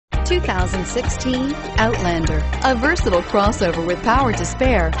2016 Outlander. A versatile crossover with power to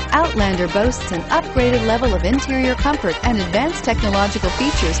spare, Outlander boasts an upgraded level of interior comfort and advanced technological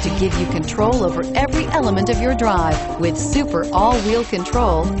features to give you control over every element of your drive. With super all-wheel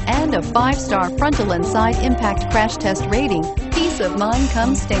control and a 5-star frontal and side impact crash test rating, peace of mind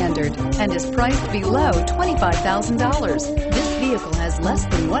comes standard and is priced below $25,000. This vehicle has less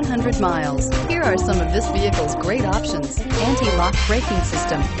than 100 miles. Here are some of this vehicle's great options: anti-lock braking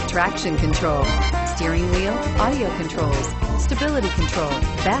system, traction control, steering wheel audio controls, stability control,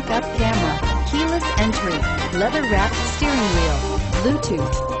 backup camera, keyless entry, leather-wrapped steering wheel,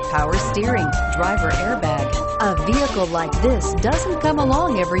 Bluetooth, power steering, driver airbag. A vehicle like this doesn't come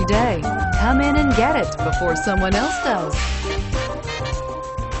along every day. Come in and get it before someone else does.